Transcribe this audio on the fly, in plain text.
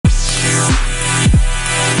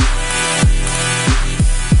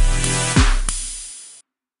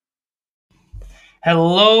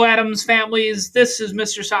Hello, Adams families. This is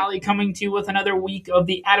Mr. Solly coming to you with another week of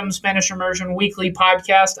the Adams Spanish Immersion Weekly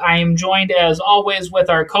Podcast. I am joined, as always, with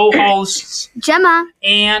our co-hosts, Gemma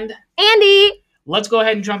and Andy. Let's go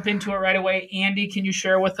ahead and jump into it right away. Andy, can you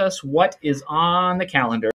share with us what is on the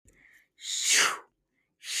calendar?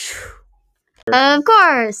 Of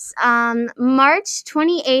course. March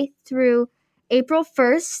 28th through April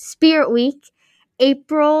 1st, Spirit Week.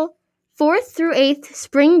 April 4th through 8th,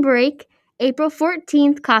 Spring Break. April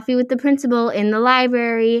 14th, Coffee with the Principal in the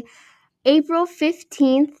library. April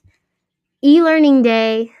 15th, E-Learning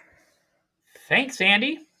Day. Thanks,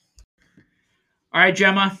 Andy. All right,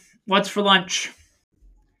 Gemma, what's for lunch?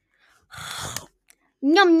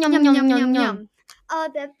 Yum, yum, yum, yum, yum, yum.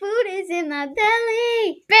 All the food is in my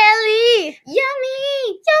belly. Belly.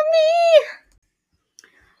 Yummy. Yummy.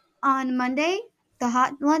 On Monday, the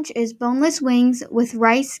hot lunch is boneless wings with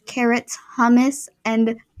rice, carrots, hummus,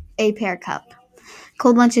 and a pear cup.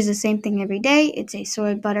 Cold lunch is the same thing every day. It's a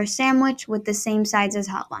soy butter sandwich with the same sides as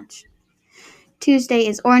hot lunch. Tuesday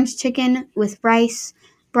is orange chicken with rice,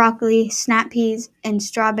 broccoli, snap peas, and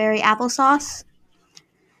strawberry applesauce.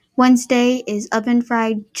 Wednesday is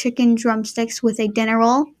oven-fried chicken drumsticks with a dinner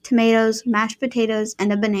roll, tomatoes, mashed potatoes,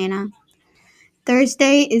 and a banana.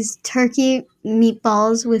 Thursday is turkey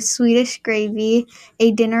meatballs with Swedish gravy,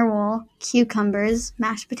 a dinner roll, cucumbers,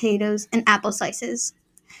 mashed potatoes, and apple slices.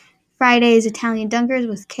 Friday is Italian dunkers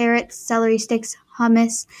with carrots, celery sticks,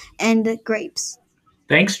 hummus, and grapes.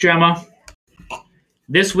 Thanks, Gemma.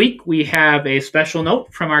 This week, we have a special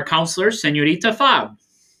note from our counselor, Senorita Fab.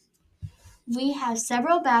 We have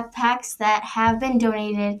several backpacks that have been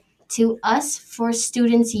donated to us for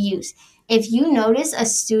students' use. If you notice a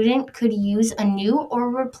student could use a new or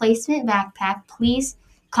replacement backpack, please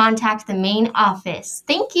contact the main office.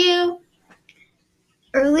 Thank you.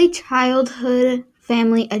 Early Childhood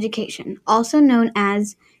Family Education, also known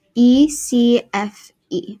as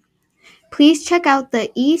ECFE. Please check out the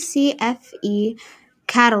ECFE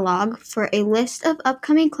catalog for a list of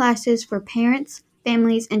upcoming classes for parents,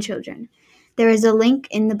 families, and children. There is a link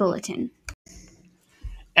in the bulletin.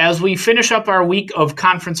 As we finish up our week of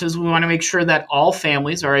conferences, we want to make sure that all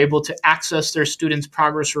families are able to access their students'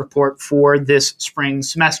 progress report for this spring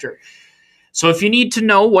semester. So if you need to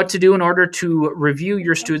know what to do in order to review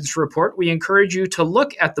your students' report, we encourage you to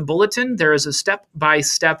look at the bulletin. There is a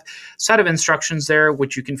step-by-step set of instructions there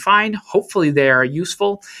which you can find. Hopefully they are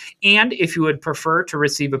useful. And if you would prefer to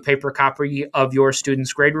receive a paper copy of your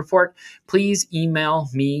students' grade report, please email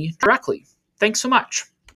me directly. Thanks so much.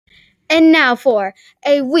 And now for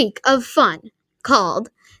a week of fun called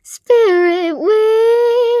Spirit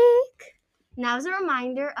Week. Now is a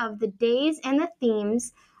reminder of the days and the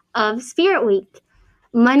themes of Spirit Week.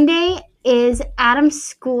 Monday is Adams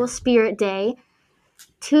School Spirit Day.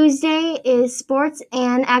 Tuesday is Sports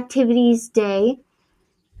and Activities Day.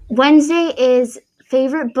 Wednesday is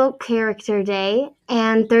Favorite Book Character Day.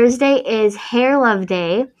 And Thursday is Hair Love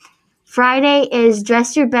Day. Friday is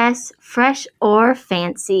Dress Your Best, Fresh or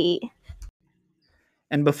Fancy.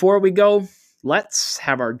 And before we go, let's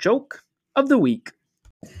have our joke of the week.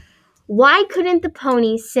 Why couldn't the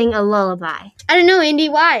pony sing a lullaby? I don't know, Andy.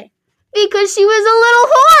 Why? Because she was a little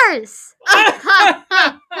horse.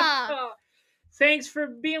 Thanks for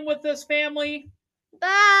being with us, family.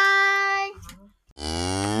 Bye.